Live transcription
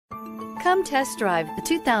Come test drive the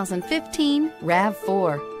 2015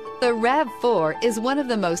 RAV4. The RAV4 is one of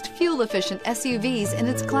the most fuel-efficient SUVs in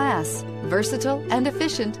its class. Versatile and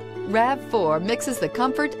efficient, RAV4 mixes the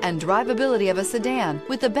comfort and drivability of a sedan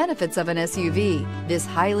with the benefits of an SUV. This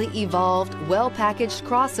highly evolved, well-packaged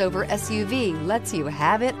crossover SUV lets you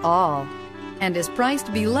have it all and is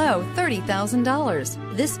priced below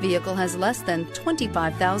 $30,000. This vehicle has less than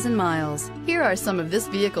 25,000 miles. Here are some of this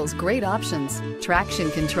vehicle's great options: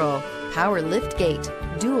 traction control, power liftgate,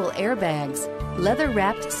 dual airbags,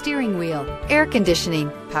 leather-wrapped steering wheel, air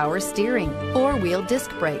conditioning, power steering, four-wheel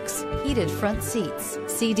disc brakes, heated front seats,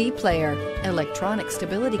 CD player, electronic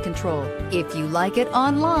stability control. If you like it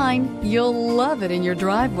online, you'll love it in your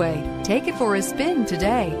driveway. Take it for a spin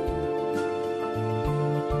today.